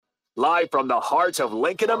live from the heart of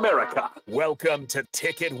Lincoln, America. Welcome to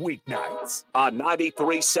Ticket Weeknights on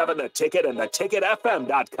 93.7 The Ticket and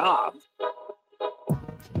theticketfm.com.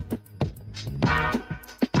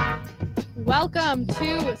 Welcome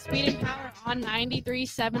to Speed and Power on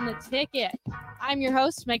 93.7 The Ticket. I'm your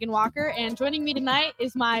host, Megan Walker, and joining me tonight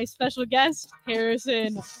is my special guest,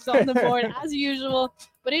 Harrison. He's on the board as usual,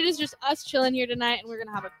 but it is just us chilling here tonight, and we're going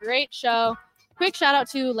to have a great show. Quick shout out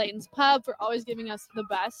to Layton's Pub for always giving us the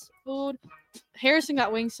best food. Harrison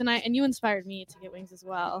got wings tonight, and you inspired me to get wings as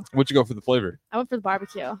well. What'd you go for the flavor? I went for the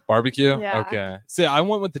barbecue. Barbecue? Yeah. Okay. See, I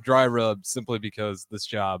went with the dry rub simply because this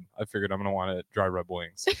job, I figured I'm going to want to dry rub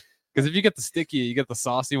wings. Because if you get the sticky, you get the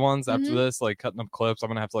saucy ones after this, like cutting up clips, I'm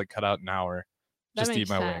going to have to like cut out an hour just to eat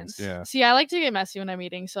my wings. Yeah. See, I like to get messy when I'm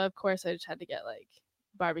eating, so of course I just had to get like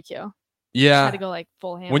barbecue. Yeah. Had to go like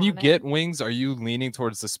full ham. When you get wings, are you leaning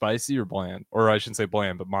towards the spicy or bland? Or I shouldn't say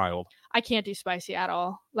bland, but mild. I can't do spicy at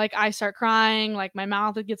all. Like I start crying, like my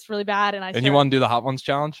mouth it gets really bad, and you want to do the hot ones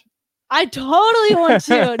challenge? I totally want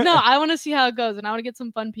to. No, I want to see how it goes, and I want to get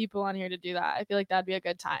some fun people on here to do that. I feel like that'd be a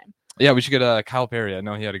good time. Yeah, we should get Kyle Perry. I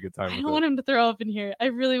know he had a good time. I don't want him to throw up in here. I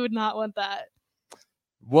really would not want that.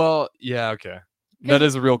 Well, yeah, okay. That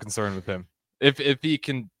is a real concern with him. If he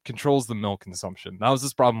controls the milk consumption. That was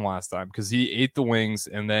his problem last time because he ate the wings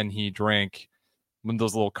and then he drank one of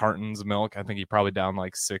those little cartons of milk. I think he probably downed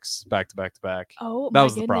like 6 back to back to back. Oh, that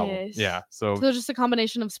was the problem. Yeah. So just a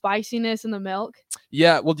combination of spiciness in the milk.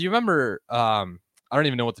 Yeah. Well, do you remember? I don't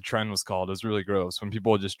even know what the trend was called. It was really gross when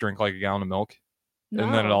people would just drink like a gallon of milk. No.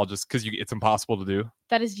 And then it all just because it's impossible to do.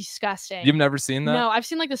 That is disgusting. You've never seen that? No, I've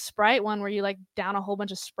seen like the Sprite one where you like down a whole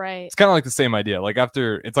bunch of Sprite. It's kind of like the same idea. Like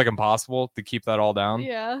after it's like impossible to keep that all down.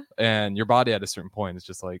 Yeah. And your body at a certain point is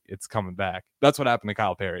just like it's coming back. That's what happened to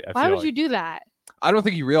Kyle Perry. Why would you do that? I don't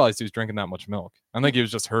think he realized he was drinking that much milk. I think he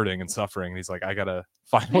was just hurting and suffering. And he's like, I gotta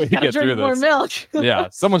find a way to get through this. More milk. Yeah,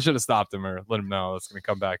 someone should have stopped him or let him know that's gonna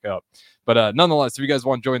come back up. But nonetheless, if you guys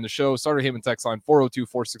want to join the show, Starter Heyman text line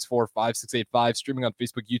 402-464-5685, streaming on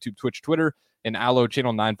Facebook, YouTube, Twitch, Twitter, and Allo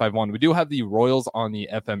channel 951. We do have the Royals on the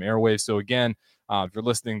FM airwaves. So again, if you're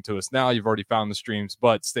listening to us now, you've already found the streams,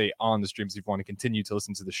 but stay on the streams if you want to continue to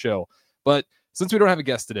listen to the show. But since we don't have a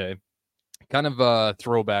guest today, kind of a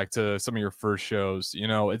throwback to some of your first shows. You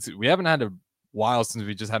know, we haven't had a while since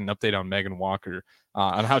we just had an update on Megan Walker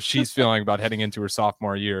on how she's feeling about heading into her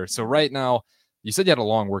sophomore year. So right now, you said you had a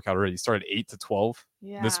long workout already. You started 8 to 12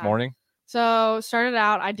 this morning. So started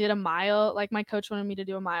out, I did a mile. Like my coach wanted me to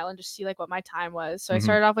do a mile and just see like what my time was. So I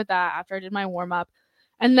started off with that after I did my warm up.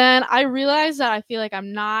 And then I realized that I feel like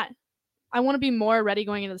I want to be more ready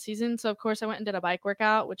going into the season. So, of course, I went and did a bike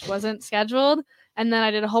workout, which wasn't scheduled. And then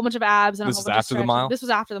I did a whole bunch of abs. And this was after the mile? This was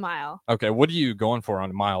after the mile. Okay. What are you going for on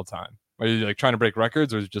a mile time? Are you like trying to break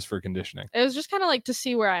records or is it just for conditioning? It was just kind of like to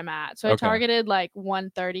see where I'm at. So I targeted like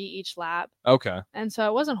 1:30 each lap. Okay. And so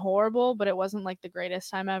it wasn't horrible, but it wasn't like the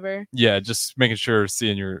greatest time ever. Yeah. Just making sure,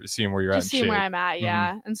 seeing where you're at. Just seeing where I'm at.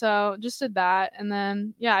 Yeah. And so just did that. And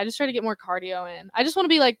then, yeah, I just tried to get more cardio in. I just want to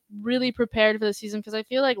be like really prepared for the season because I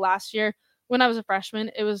feel like last year, when I was a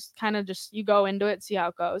freshman, it was kind of just you go into it, see how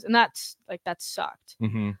it goes. And that sucked.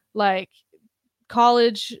 Like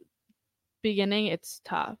college beginning, it's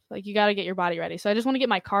tough. Like you got to get your body ready. So I just want to get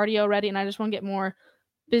my cardio ready and I just want to get more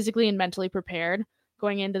physically and mentally prepared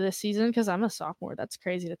going into this season because I'm a sophomore. That's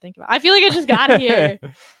crazy to think about. I feel like I just got here.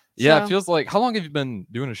 Yeah, so, it feels like, how long have you been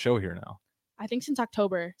doing a show here now? I think since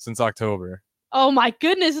October. Oh my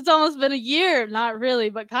goodness, it's almost been a year. Not really,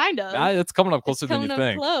 but kind of. It's coming up closer than you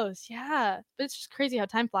think. Close, yeah. But it's just crazy how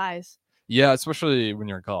time flies. Yeah, especially when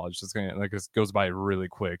you're in college. It's gonna it goes by really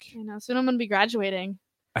quick. I know. Soon I'm gonna be graduating.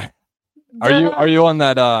 Are you on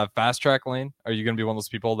that fast track lane? Are you gonna be one of those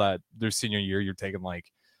people that their senior year you're taking like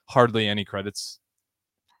hardly any credits?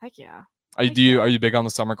 Heck yeah. Are you big on the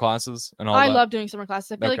summer classes and all that? I love doing summer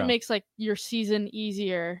classes. I feel like it makes like your season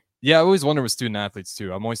easier. Yeah, I always wonder with student athletes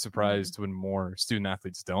too. I'm always surprised when more student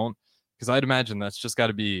athletes don't, because I'd imagine that's just got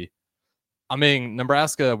to be. I mean,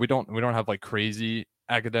 Nebraska, we don't have like crazy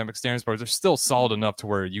academic standards, but they're still solid enough to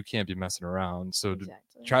where you can't be messing around. So to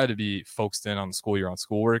try to be focused in on the school year on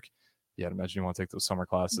schoolwork, yeah, I'd imagine you want to take those summer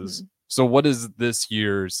classes. So what is this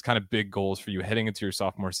year's kind of big goals for you heading into your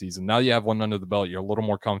sophomore season? Now you have one under the belt, you're a little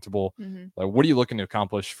more comfortable. Like, what are you looking to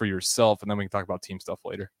accomplish for yourself? And then we can talk about team stuff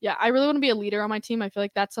later. Yeah, I really want to be a leader on my team. I feel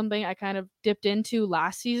like that's something I kind of dipped into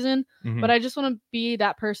last season, but I just want to be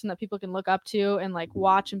that person that people can look up to and like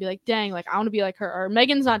watch and be like, dang, like I want to be like her, or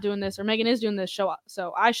Megan's not doing this, or Megan is doing this,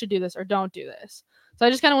 so I should do this or don't do this. So I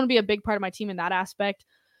just kind of want to be a big part of my team in that aspect.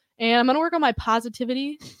 And I'm going to work on my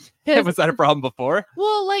positivity. Was that a problem before?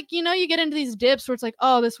 Well, like, you get into these dips where it's like,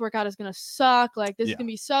 oh, this workout is going to suck. Like, this is going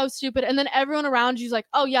to be so stupid. And then everyone around you is like,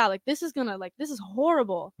 oh, yeah, like, this is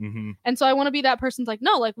horrible. Mm-hmm. And so I want to be that person's like,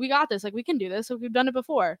 no, like, we got this. Like, we can do this. Like, we've done it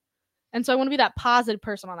before. And so I want to be that positive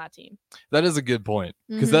person on that team. That is a good point.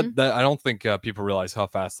 Because that I don't think people realize how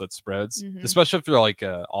fast that spreads. Especially if you're like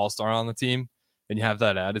an all-star on the team and you have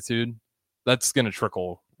that attitude. That's going to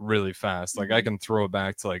trickle really fast. Like I can throw it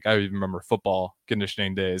back to like, I even remember football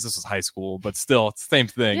conditioning days. This was high school, but still it's the same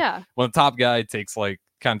thing. Yeah. When the top guy takes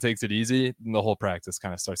it easy, then the whole practice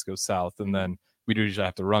kind of starts to go south. And then we do usually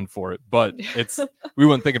have to run for it, but we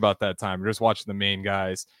wouldn't think about that time. We're just watching the main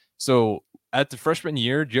guys. So at the freshman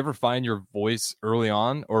year, do you ever find your voice early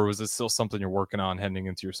on, or was it still something you're working on heading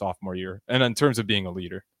into your sophomore year? And in terms of being a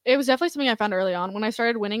leader, it was definitely something I found early on when I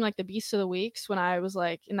started winning like the Beast of the Weeks. When I was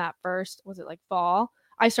like in that first, was it like fall?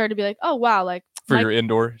 I started to be like, oh wow, like for your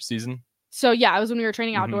indoor season. So yeah, it was when we were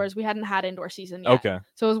training outdoors. We hadn't had indoor season yet. Okay.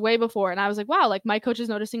 So it was way before, and I was like, wow, like my coach is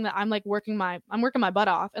noticing that I'm like working my butt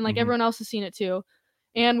off, and like everyone else has seen it too.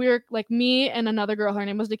 And we were like, me and another girl, her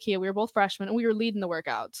name was Nakia. We were both freshmen, and we were leading the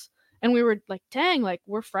workouts. And we were like, dang, like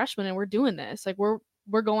we're freshmen and we're doing this. Like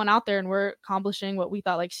we're going out there and we're accomplishing what we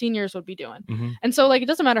thought like seniors would be doing. And so like it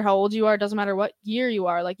doesn't matter how old you are, it doesn't matter what year you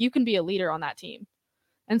are, like you can be a leader on that team.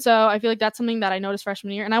 And so I feel like that's something that I noticed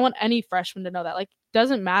freshman year. And I want any freshman to know that like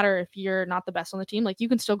doesn't matter if you're not the best on the team, like you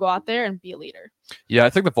can still go out there and be a leader. Yeah, I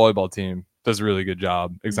think the volleyball team does a really good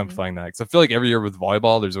job exemplifying that. Because I feel like every year with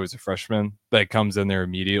volleyball, there's always a freshman that comes in there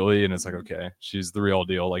immediately and it's like, okay, she's the real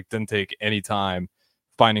deal. Like didn't take any time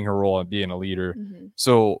finding her role and being a leader.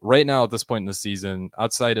 So right now at this point in the season,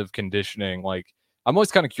 outside of conditioning, like I'm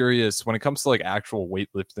always kind of curious when it comes to like actual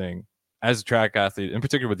weightlifting as a track athlete, in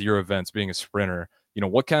particular with your events, being a sprinter,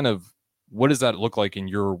 what does that look like in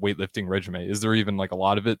your weightlifting regimen? Is there even like a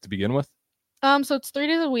lot of it to begin with? So it's 3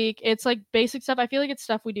 days a week. It's like basic stuff. I feel like it's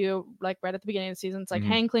stuff we do like right at the beginning of the season. It's like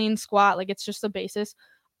hang clean, squat, like it's just the basis.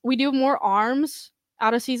 We do more arms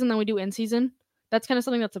out of season than we do in season. That's kind of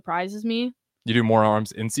something that surprises me. You do more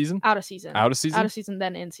arms in season? Out of season. Out of season? Out of season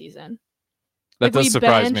than in season. That does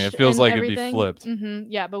surprise me. It feels like it'd be flipped.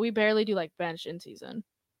 Yeah, but we barely do like bench in season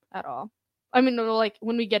at all. I mean, like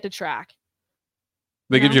when we get to track.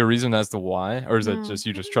 They give you a reason as to why? Or is it just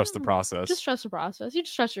you just trust the process? Just trust the process. You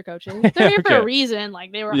just trust your coaches. They're here for a reason.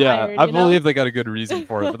 Like they were hired. I believe they got a good reason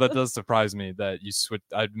for it, but that does surprise me that you switch.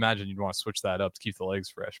 I'd imagine you'd want to switch that up to keep the legs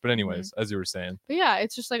fresh. But anyways, as you were saying. But yeah,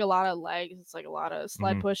 it's just like a lot of legs. It's like a lot of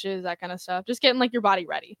sled pushes, that kind of stuff. Just getting like your body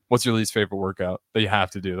ready. What's your least favorite workout that you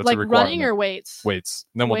have to do? That's like a requirement. Running or weights? Weights.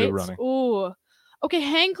 Then we'll do running. Ooh. Okay,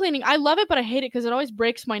 hang cleaning. I love it, but I hate it because it always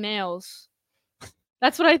breaks my nails.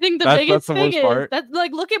 That's what I think biggest thing is. That's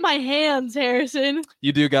like, look at my hands, Harrison.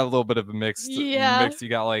 You do got a little bit of a mix. You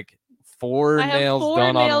got like 4 nails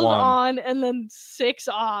done nails on one. And then 6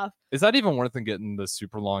 off. Is that even worth getting the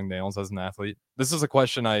super long nails as an athlete? This is a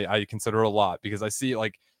question I consider a lot because I see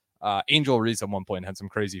like Angel Reese at one point had some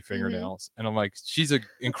crazy fingernails. And I'm like, she's an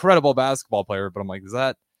incredible basketball player, but I'm like,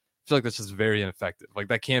 I feel like that's just very ineffective. Like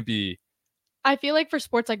that can't be. I feel like for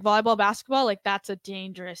sports like volleyball, basketball, like that's a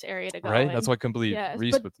dangerous area to go. Right? in. That's why I couldn't believe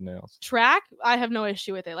Reese with the nails. Track, I have no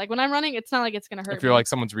issue with it. Like when I'm running, it's not like it's gonna hurt. If you're like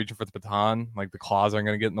someone's reaching for the baton, like the claws aren't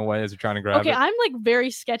gonna get in the way as you're trying to grab it. Okay, I'm like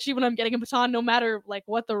very sketchy when I'm getting a baton, no matter like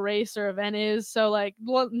what the race or event is. So like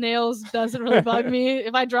nails doesn't really bug me.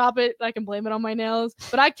 If I drop it, I can blame it on my nails.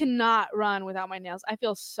 But I cannot run without my nails. I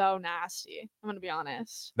feel so nasty. I'm gonna be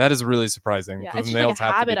honest. That is really surprising. Yeah, it's just like a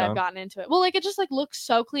habit I've gotten into it. Well, like it just like looks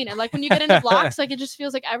so clean, and like when you get into blocks, like it just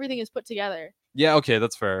feels like everything is put together. Yeah, okay,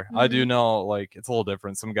 that's fair. I do know like it's a little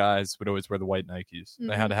different. Some guys would always wear the white Nikes.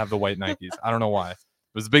 They had to have the white Nikes. I don't know why. It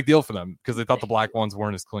was a big deal for them because they thought the black ones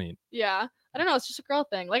weren't as clean. Yeah, I don't know. It's just a girl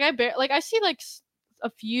thing. Like I see like a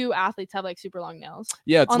few athletes have like super long nails.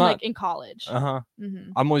 Yeah, it's not like in college. I'm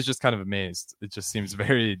always just kind of amazed. It just seems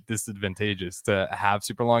very disadvantageous to have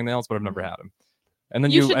super long nails, but I've never had them. And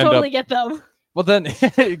then you should end totally up, get them. Well, then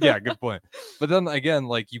yeah, good point. But then again,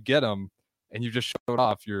 like you get them. And you just showed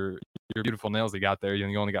off your beautiful nails you got there,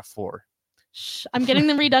 and you only got 4. Shh, I'm getting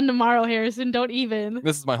them redone tomorrow, Harrison. Don't even.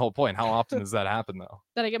 This is my whole point. How often does that happen, though?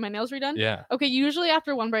 That I get my nails redone? Yeah. Okay, usually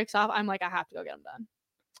after one breaks off, I'm like, I have to go get them done.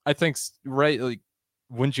 I think, right, like,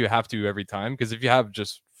 wouldn't you have to every time? Because if you have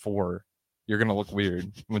just 4, you're going to look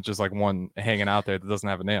weird with just, like, one hanging out there that doesn't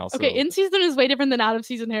have a nail. Okay, in season is way different than out of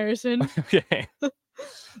season, Harrison. Okay.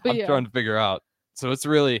 I'm trying to figure out. So it's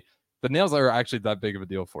really... The nails are actually that big of a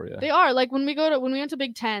deal for you. They are. Like when we went to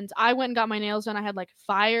Big Tens, I went and got my nails done. I had like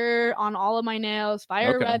fire on all of my nails,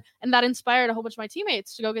 red, and that inspired a whole bunch of my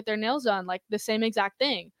teammates to go get their nails done, like the same exact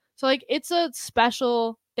thing. So like it's a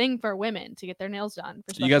special thing for women to get their nails done.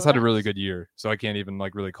 For You guys special had a really events. good year, so I can't even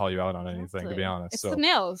like really call you out on anything, to be Exactly. honest. It's So the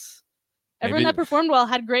nails. Everyone Maybe- that performed well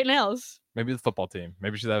had great nails. maybe the football team.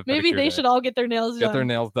 Maybe should have. Maybe pedicure they day. should all get their nails get done. their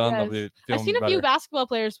nails done. Yes. They'll be I've feeling seen a better. few basketball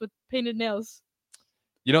players with painted nails.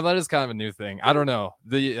 You know, that is kind of a new thing. I don't know.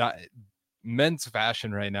 The men's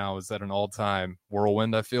fashion right now is at an all-time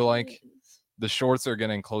whirlwind. I feel like the shorts are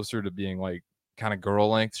getting closer to being like kind of girl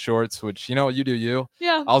length shorts, which, you know, you do you.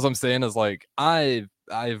 Yeah. All I'm saying is like I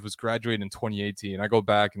was graduating in 2018. I go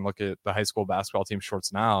back and look at the high school basketball team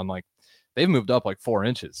shorts now, and like they've moved up like 4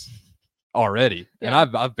 inches already. And Yeah.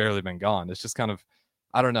 I've barely been gone. It's just kind of,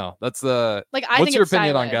 I don't know. That's the Like I what's think your it's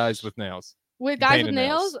opinion on stylish. guys with nails? With guys with painted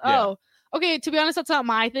nails? nails? Yeah. Oh. Okay, to be honest, that's not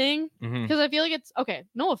my thing. Mhm. Because I feel like it's okay,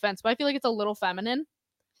 no offense, but I feel like it's a little feminine.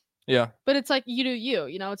 Yeah. But it's like you do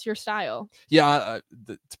you know, it's your style. Yeah,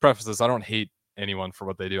 to preface this, I don't hate anyone for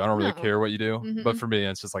what they do. I don't really No. care what you do. But Mhm. for me,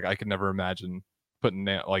 it's just like I could never imagine putting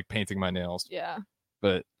like painting my nails. Yeah.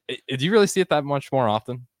 But do you really see it that much more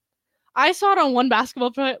often? I saw it on one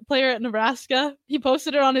basketball player at Nebraska. He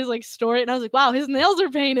posted it on his like story, and I was like, "Wow, his nails are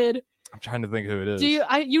painted." I'm trying to think who it is. Do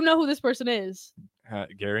you know who this person is?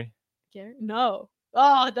 Gary? Gary? No.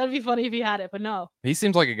 Oh, that'd be funny if he had it, but no. He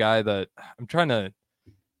seems like a guy that I'm trying to,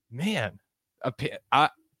 man,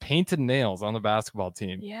 painted nails on the basketball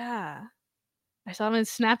team. Yeah. I saw him in his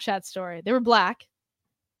Snapchat story. They were black.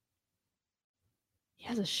 He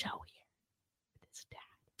has a show here with his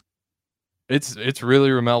dad. It's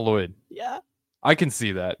really Ramel Lloyd. Yeah. I can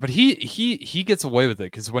see that, but he gets away with it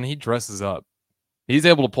because when he dresses up, he's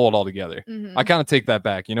able to pull it all together. Mhm. I kind of take that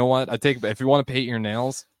back. You know what? if you want to paint your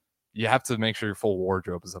nails, you have to make sure your full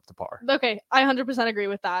wardrobe is up to par. Okay, I 100% agree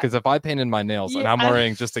with that. Because if I painted my nails and Yeah, I'm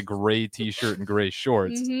wearing just a gray t-shirt and gray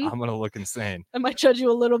shorts, Mhm. I'm gonna look insane. I might judge you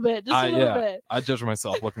a little bit, just a little Yeah. bit. I judge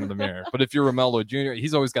myself looking in the mirror. But if you're Ramel Lloyd Jr.,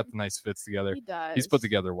 he's always got the nice fits together. He does. He's put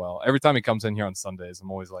together well. Every time he comes in here on Sundays, I'm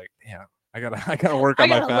always like, damn, I gotta work I on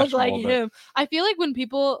my gotta fashion look like a little bit. him. I feel like when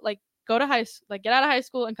people like go to get out of high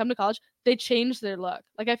school and come to college, they change their look.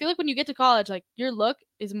 Like I feel like when you get to college, like your look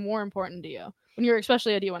is more important to you when you're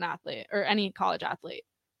especially a D1 athlete or any college athlete.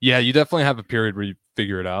 Yeah, you definitely have a period where you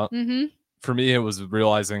figure it out. Mm-hmm. For me, it was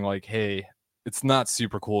realizing like, hey, it's not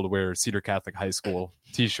super cool to wear Cedar Catholic High School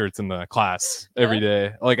t-shirts in the class every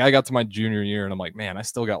day. Like I got to my junior year and I'm like, man, I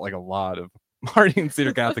still got like a lot of Marty and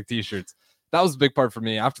Cedar Catholic t-shirts. That was a big part for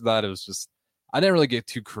me. After that, it was just, I didn't really get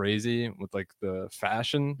too crazy with like the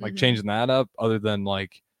fashion, like Mhm. changing that up other than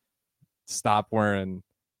like stop wearing,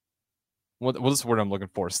 what is the word I'm looking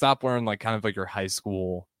for? Stop wearing like kind of like your high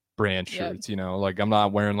school brand Yep. shirts, you know, like I'm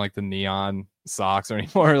not wearing like the neon socks or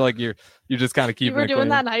anymore. Like you're just kind of You keeping were it doing clean.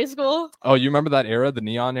 that in high school? Oh, you remember that era, the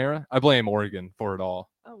neon era? I blame Oregon for it all.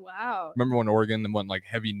 Oh wow. Remember when Oregon went like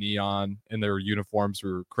heavy neon and their uniforms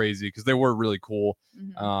were crazy because they were really cool.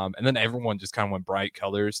 Mhm. And then everyone just kind of went bright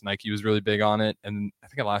colors. Nike was really big on it. And I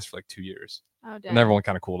think it lasted for like 2 years. Oh damn. And everyone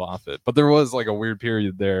kind of cooled off it. But there was like a weird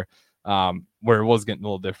period there where it was getting a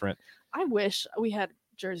little different. I wish we had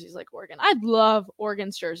jerseys like Oregon. I'd love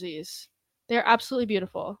Oregon's jerseys. They're absolutely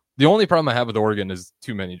beautiful. The only problem I have with Oregon is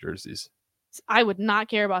too many jerseys. I would not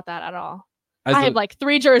care about that at all. As I a- have like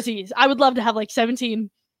 3 jerseys. I would love to have like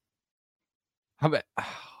 17. How about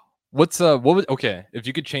okay, if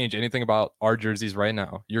you could change anything about our jerseys right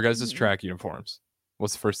now, your guys' Mhm. track uniforms,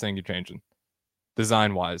 what's the first thing you're changing?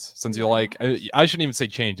 Design wise, since you Yeah. like, I shouldn't even say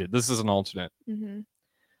change it. This is an alternate. Mm-hmm.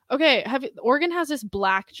 Okay, Oregon has this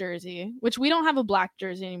black jersey, which we don't have a black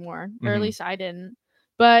jersey anymore, or at Mhm. least I didn't.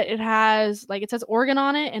 But it has like it says Oregon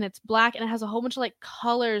on it, and it's black, and it has a whole bunch of like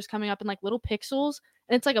colors coming up in like little pixels,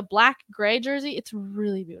 and it's like a black gray jersey. It's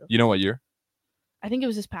really beautiful. You know what year? I think it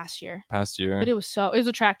was this past year, Past year. but it was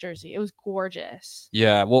a track jersey. It was gorgeous.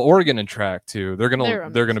 Yeah, well, Oregon and track too. They're gonna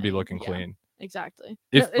be amazing, looking yeah. clean. Exactly.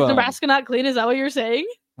 If, Is Nebraska not clean? Is that what you're saying?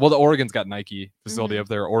 Well, the Oregon's got Nike facility Mhm. up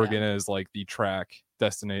there. Oregon is like the track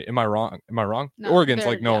destination. Am I wrong? No, Oregon's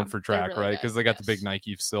they're- like known yeah, for they're track, really right? good, Because they got the big yes.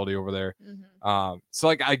 Nike facility over there. Mm-hmm. So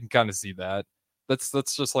like I can kind of see that. That's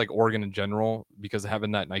just like Oregon in general because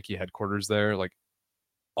having that Nike headquarters there, like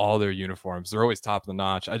all their uniforms, they're always top of the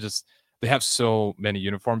notch. They have so many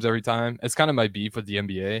uniforms every time. It's kind of my beef with the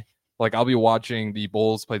NBA. Like I'll be watching the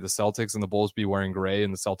Bulls play the Celtics and the Bulls be wearing gray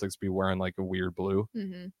and the Celtics be wearing like a weird blue.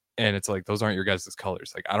 Mm-hmm. And it's like, those aren't your guys'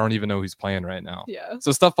 colors. Like I don't even know who's playing right now. Yeah,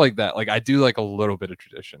 So stuff like that. Like I do like a little bit of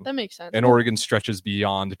tradition. that makes sense. And Oregon stretches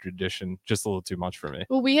beyond the tradition just a little too much for me.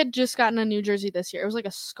 Well, we had just gotten a new jersey this year. It was like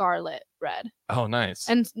a scarlet red. Oh, nice.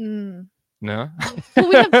 And no? well,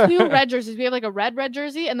 we have 2 red jerseys. We have like a red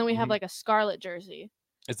jersey, and then we have Mhm. like a scarlet jersey.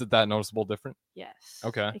 Is it that noticeable different? Yes.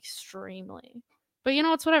 Okay. Extremely. But you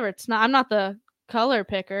know, it's whatever. It's not. I'm not the color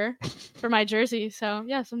picker for my jersey. So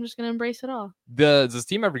yes, I'm just gonna embrace it all. Does this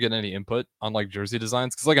team ever get any input on like jersey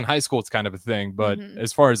designs? Because like in high school, it's kind of a thing. But Mhm.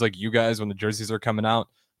 as far as like you guys, when the jerseys are coming out,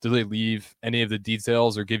 do they leave any of the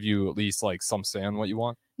details or give you at least like some say on what you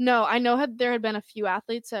want? No, I know there had been a few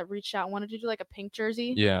athletes that reached out and wanted to do like a pink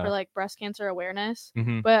jersey Yeah. for like breast cancer awareness,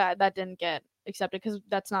 Mhm. but that didn't get accepted because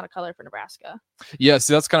that's not a color for Nebraska. Yeah,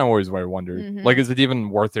 see, that's kind of always what I wondered. Mhm. Like, is it even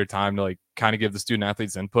worth their time to like kind of give the student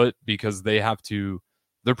athletes input because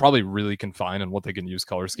they're probably really confined on what they can use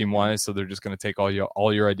color scheme wise, so they're just going to take all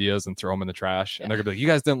your ideas and throw them in the trash, and they're gonna be like, "You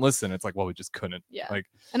guys didn't listen." It's like, well, we just couldn't. Yeah, Like,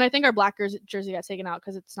 and I think our black jersey got taken out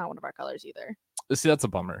because it's not one of our colors either. see, that's a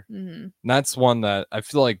bummer. Mm-hmm. And that's one that I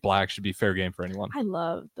feel like black should be fair game for anyone. I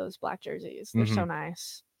love those black jerseys; they're so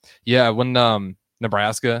nice. Yeah, when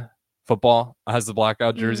Nebraska football has the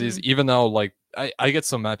blackout jerseys, even though like I get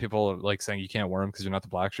so mad people are like saying you can't wear them because you're not the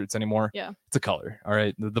black shirts anymore. Yeah, it's a color. All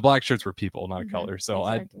right, the black shirts were people, not a color. So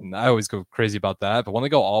exactly. I always go crazy about that. But when they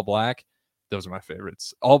go all black, those are my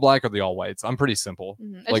favorites. All black or the all whites. I'm pretty simple.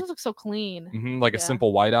 It just looks so clean. Like a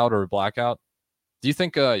simple whiteout or a blackout. Do you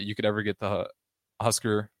think you could ever get the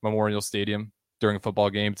Husker Memorial Stadium during a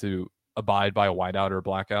football game to abide by a whiteout or a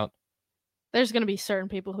blackout? There's gonna be certain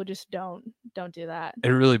people who just don't do that. It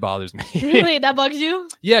really bothers me. Really, that bugs you?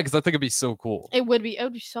 Yeah, because I think it'd be so cool. It would be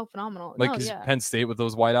so phenomenal. Like Penn State with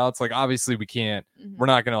those whiteouts, like obviously we can't. We're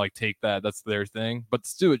not gonna like take that. That's their thing. But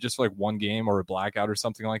let's do it just for like one game or a blackout or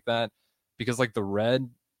something like that. Because like the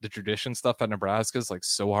tradition stuff at Nebraska is like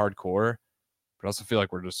so hardcore. But I also feel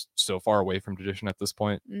like we're just so far away from tradition at this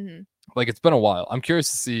point. Like it's been a while. I'm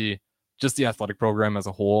curious to see just the athletic program as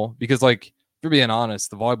a whole because like if you're being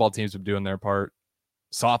honest, the volleyball teams have been doing their part.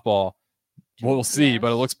 Softball, we'll see,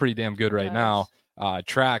 but it looks pretty damn good right now.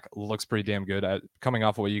 Track looks pretty damn good at coming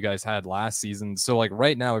off of what you guys had last season. So like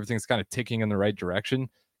right now, everything's kind of ticking in the right direction.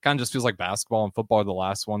 Kind of just feels like basketball and football are the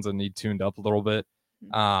last ones that need tuned up a little bit.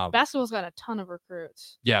 Basketball's got a ton of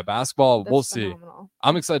recruits. Yeah, basketball, we'll phenomenal. See.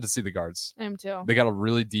 I'm excited to see the guards. I am too. They got a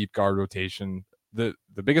really deep guard rotation. The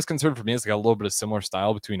biggest concern for me is they got a little bit of similar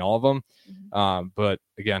style between all of them. But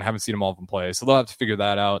again, haven't seen them all of them play. So they'll have to figure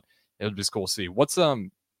that out. It'll be cool to see. What's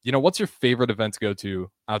your favorite event to go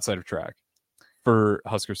to outside of track for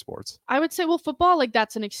Husker sports? I would say, well, football, like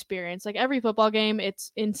that's an experience. Like every football game,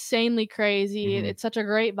 it's insanely crazy. It's such a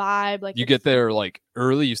great vibe. Like you get there like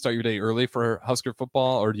early, you start your day early for Husker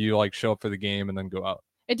football, or do you like show up for the game and then go out?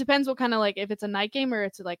 It depends what kind of like if it's a night game or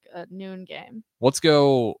it's like a noon game. Let's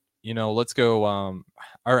go.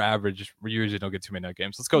 Our average, we usually don't get too many night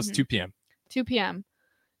games. Let's go. It's 2 p.m. 2 p.m.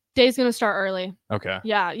 Day's gonna start early. Okay.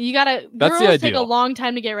 Yeah, you gotta. That's girls the ideal. take a long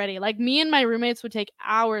time to get ready. Like me and my roommates would take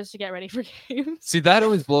hours to get ready for games. See, that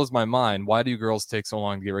always blows my mind. Why do girls take so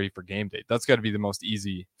long to get ready for game day? That's got to be the most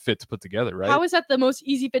easy fit to put together, right? How is that the most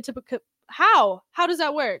easy fit to put? How does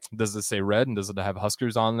that work? Does it say red and does it have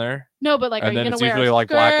Huskers on there? No, but like, and are you gonna wear usually a like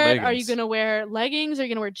skirt? black leggings. Are you gonna wear leggings? Are you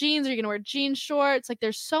gonna wear jeans? Are you gonna wear jean shorts? Like,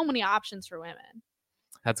 there's so many options for women.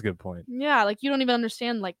 That's a good point. Yeah, like you don't even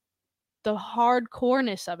understand like the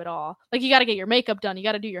hardcoreness of it all. Like you got to get your makeup done. You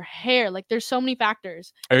got to do your hair. Like there's so many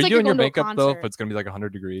factors. Are you like doing your makeup though? If it's gonna be like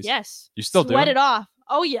 100 degrees. Yes. You still sweat it off.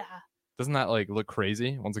 Oh yeah. Doesn't that like look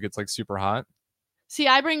crazy once it gets like super hot? See,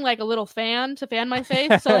 I bring like a little fan to fan my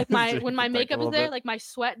face, so like So when my makeup is there, like my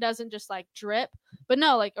sweat doesn't just like drip. But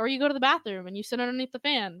no, like, or you go to the bathroom and you sit underneath the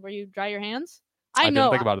fan where you dry your hands. I know.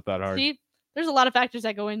 Didn't think about it that hard. See, there's a lot of factors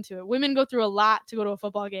that go into it. Women go through a lot to go to a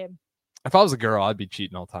football game. If I was a girl, I'd be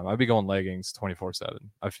cheating all the time. I'd be going leggings 24/7.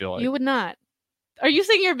 I feel like you would not. Are you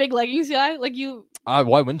saying you're a big leggings guy? Like you? Why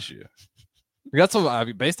wouldn't you? That's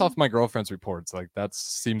what based off my girlfriend's reports. Like that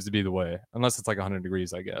seems to be the way, unless it's like 100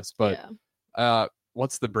 degrees, I guess. But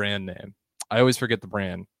what's the brand name? I always forget the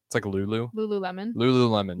brand. It's like Lululemon.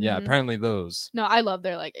 Lululemon. Yeah, apparently those. No, I love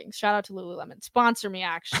their leggings. Shout out to Lululemon. Sponsor me,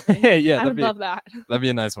 actually. Yeah, I would love that. That'd be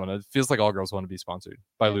a nice one. It feels like all girls want to be sponsored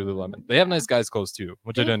by Lululemon. They have nice guys' clothes too,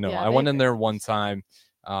 which I didn't know. I went in there one time,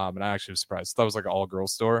 and I actually was surprised. That was like an all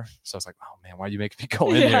girls store, so I was like, "Oh man, why are you making me go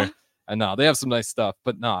in here?" And no, they have some nice stuff,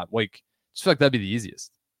 but not like just feel like that'd be the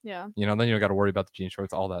easiest. Yeah. You know, then you don't got to worry about the jean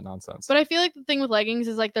shorts, all that nonsense. But I feel like the thing with leggings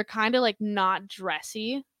is like they're kind of like not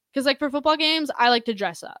dressy. Because like for football games, I like to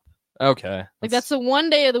dress up. Okay. Like that's the one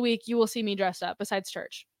day of the week you will see me dressed up besides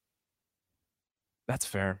church. That's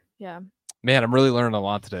fair. Yeah. Man, I'm really learning a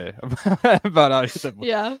lot today about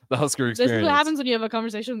the Husker experience. This is what happens when you have a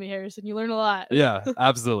conversation with me, Harrison. You learn a lot. Yeah,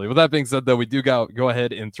 absolutely. With that being said, though, we do go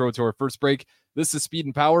ahead and throw it to our first break. This is Speed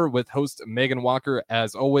and Power with host Megan Walker.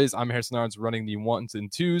 As always, I'm Harrison Arns running the 1s and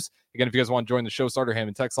 2s. Again, if you guys want to join the show, Starter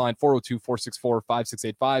Hammond text line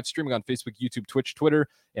 402-464-5685. Streaming on Facebook, YouTube, Twitch, Twitter,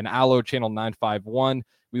 and Allo channel 951.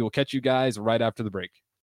 We will catch you guys right after the break.